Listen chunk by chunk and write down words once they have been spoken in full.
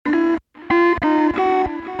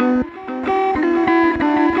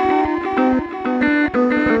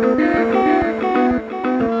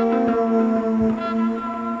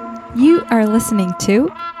listening to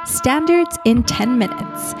Standards in 10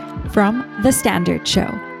 Minutes from The Standard Show,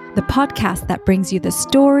 the podcast that brings you the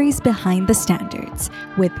stories behind the standards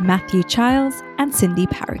with Matthew Childs and Cindy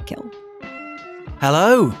Parakill.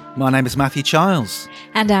 Hello, my name is Matthew Childs.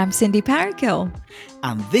 And I'm Cindy Parakill.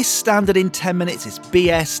 And this standard in 10 minutes is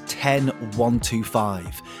BS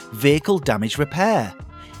 10125, Vehicle Damage Repair.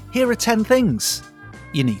 Here are 10 things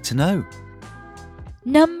you need to know.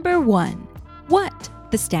 Number 1. What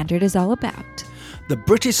the standard is all about. The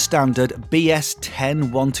British standard BS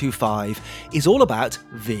 10125 is all about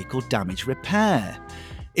vehicle damage repair.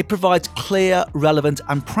 It provides clear, relevant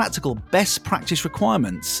and practical best practice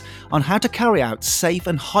requirements on how to carry out safe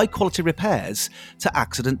and high-quality repairs to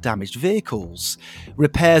accident-damaged vehicles,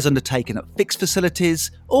 repairs undertaken at fixed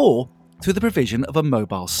facilities or through the provision of a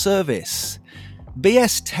mobile service.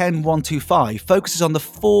 BS 10125 focuses on the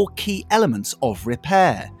 4 key elements of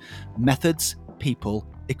repair: methods, people,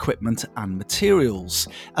 equipment and materials,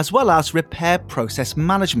 as well as repair process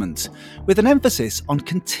management, with an emphasis on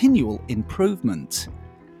continual improvement.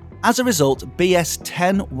 As a result, BS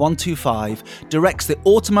 10125 directs the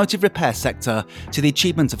automotive repair sector to the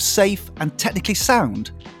achievement of safe and technically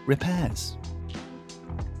sound repairs.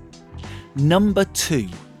 Number 2.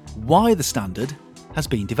 Why the standard has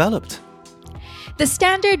been developed. The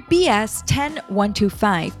standard BS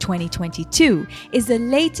 10125 2022 is the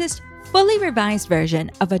latest fully revised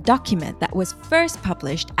version of a document that was first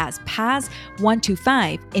published as PAS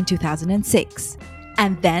 125 in 2006,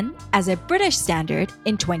 and then as a British standard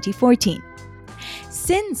in 2014.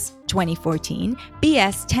 Since 2014,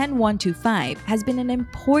 BS 10125 has been an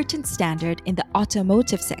important standard in the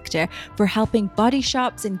automotive sector for helping body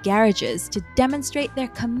shops and garages to demonstrate their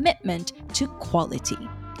commitment to quality.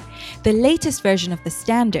 The latest version of the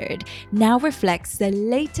standard now reflects the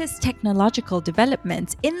latest technological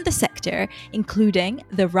developments in the sector, including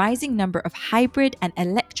the rising number of hybrid and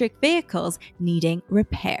electric vehicles needing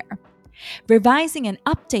repair. Revising and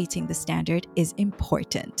updating the standard is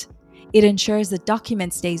important. It ensures the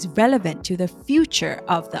document stays relevant to the future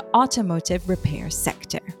of the automotive repair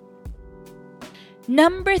sector.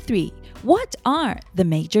 Number 3. What are the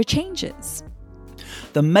major changes?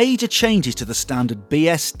 The major changes to the standard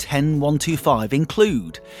BS 10125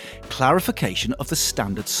 include clarification of the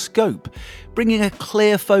standard scope, bringing a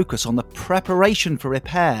clear focus on the preparation for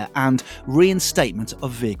repair and reinstatement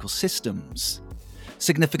of vehicle systems.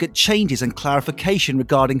 Significant changes and clarification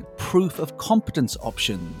regarding proof of competence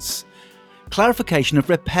options. Clarification of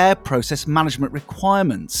repair process management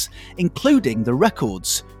requirements, including the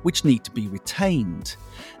records which need to be retained.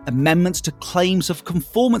 Amendments to claims of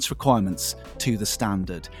conformance requirements to the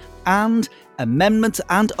standard, and amendments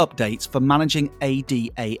and updates for managing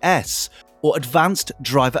ADAS, or Advanced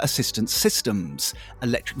Driver Assistance Systems,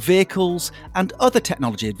 electric vehicles and other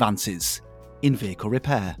technology advances in vehicle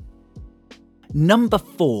repair. Number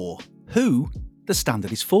 4. Who the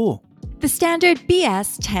standard is for. The standard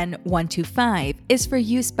BS 10125 is for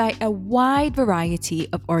use by a wide variety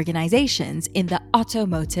of organizations in the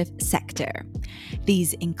automotive sector.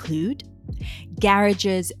 These include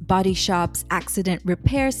garages, body shops, accident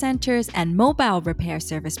repair centers, and mobile repair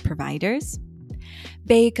service providers,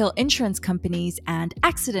 vehicle insurance companies and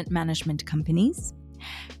accident management companies,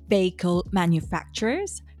 vehicle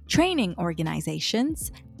manufacturers, training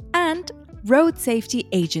organizations, and road safety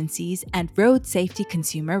agencies and road safety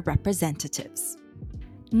consumer representatives.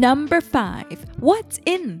 Number 5. What's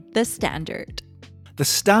in the standard? The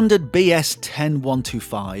standard BS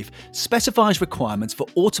 10125 specifies requirements for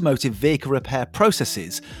automotive vehicle repair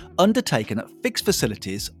processes undertaken at fixed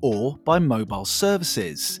facilities or by mobile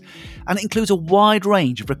services, and it includes a wide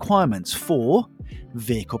range of requirements for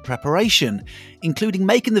vehicle preparation, including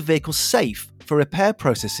making the vehicle safe for repair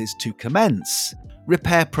processes to commence,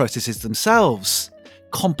 repair processes themselves,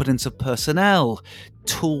 competence of personnel,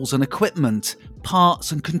 tools and equipment,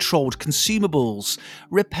 parts and controlled consumables,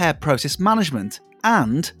 repair process management,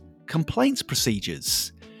 and complaints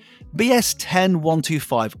procedures. BS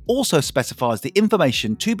 10125 also specifies the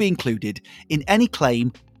information to be included in any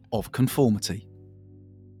claim of conformity.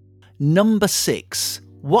 Number 6.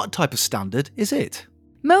 What type of standard is it?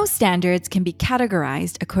 Most standards can be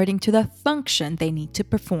categorized according to the function they need to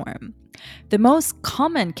perform. The most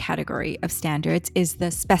common category of standards is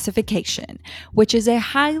the specification, which is a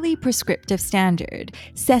highly prescriptive standard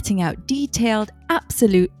setting out detailed,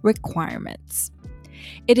 absolute requirements.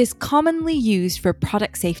 It is commonly used for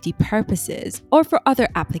product safety purposes or for other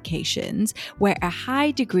applications where a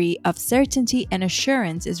high degree of certainty and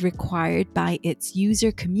assurance is required by its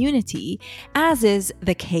user community, as is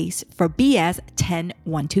the case for BS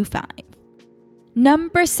 10125.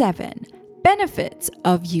 Number 7. Benefits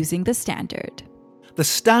of using the standard. The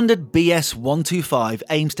standard BS 125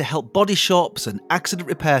 aims to help body shops and accident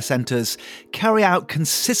repair centres carry out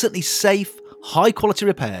consistently safe, high-quality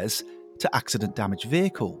repairs to accident-damaged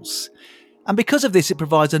vehicles. And because of this, it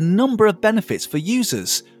provides a number of benefits for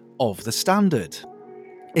users of the standard.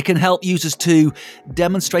 It can help users to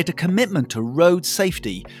demonstrate a commitment to road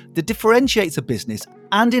safety that differentiates a business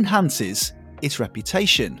and enhances its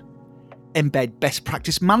reputation. Embed best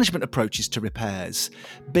practice management approaches to repairs,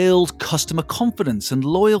 build customer confidence and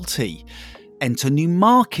loyalty, enter new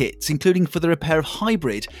markets, including for the repair of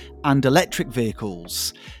hybrid and electric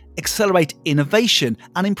vehicles, accelerate innovation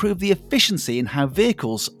and improve the efficiency in how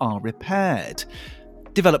vehicles are repaired,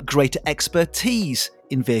 develop greater expertise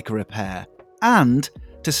in vehicle repair, and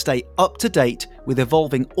to stay up to date with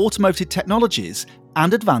evolving automotive technologies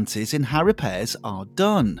and advances in how repairs are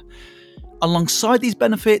done. Alongside these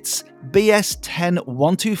benefits, BS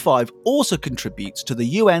 10125 also contributes to the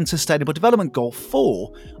UN Sustainable Development Goal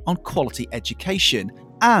 4 on quality education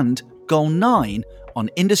and Goal 9 on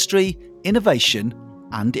industry, innovation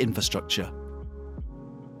and infrastructure.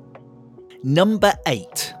 Number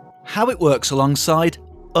 8. How it works alongside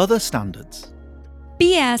other standards.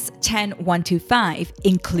 BS 10125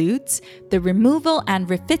 includes the removal and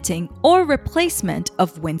refitting or replacement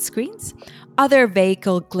of windscreens, other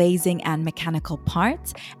vehicle glazing and mechanical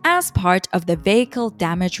parts as part of the vehicle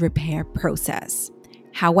damage repair process.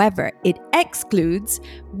 However, it excludes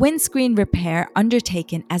windscreen repair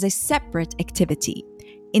undertaken as a separate activity.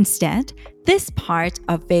 Instead, this part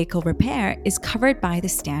of vehicle repair is covered by the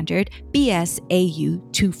standard BS AU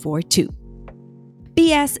 242.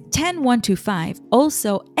 BS 10125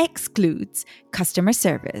 also excludes customer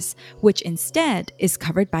service, which instead is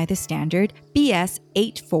covered by the standard BS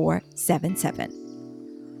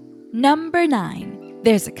 8477. Number 9.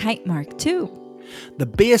 There's a kite mark too. The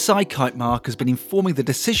BSI kite mark has been informing the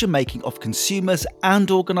decision-making of consumers and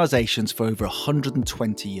organisations for over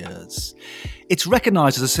 120 years. It's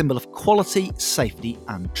recognised as a symbol of quality, safety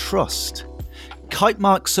and trust. Kite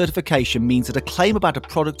mark certification means that a claim about a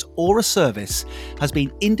product or a service has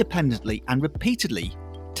been independently and repeatedly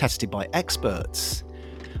tested by experts.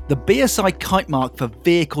 The BSI kite mark for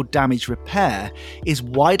vehicle damage repair is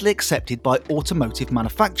widely accepted by automotive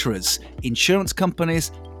manufacturers, insurance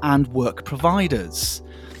companies and work providers.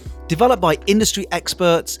 Developed by industry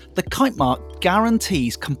experts, the kite mark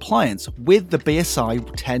guarantees compliance with the BSI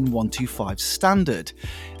 10125 standard,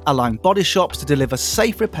 allowing body shops to deliver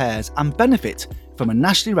safe repairs and benefit from a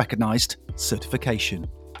nationally recognised certification.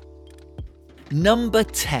 Number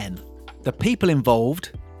 10. The people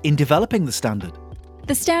involved in developing the standard.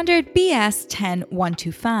 The standard BS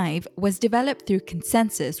 10125 was developed through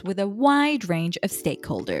consensus with a wide range of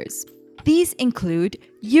stakeholders. These include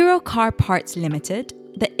Eurocar Parts Limited,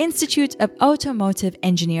 the Institute of Automotive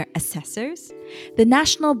Engineer Assessors, the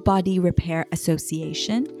National Body Repair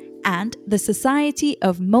Association, and the Society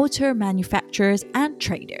of Motor Manufacturers and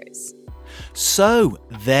Traders. So,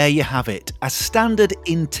 there you have it, a standard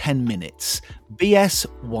in 10 minutes, BS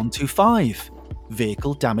 125,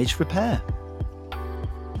 Vehicle Damage Repair.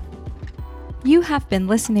 You have been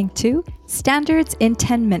listening to Standards in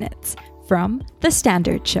 10 Minutes from The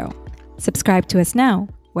Standard Show. Subscribe to us now,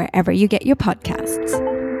 wherever you get your podcasts.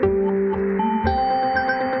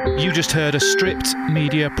 You just heard a Stripped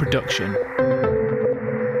Media production.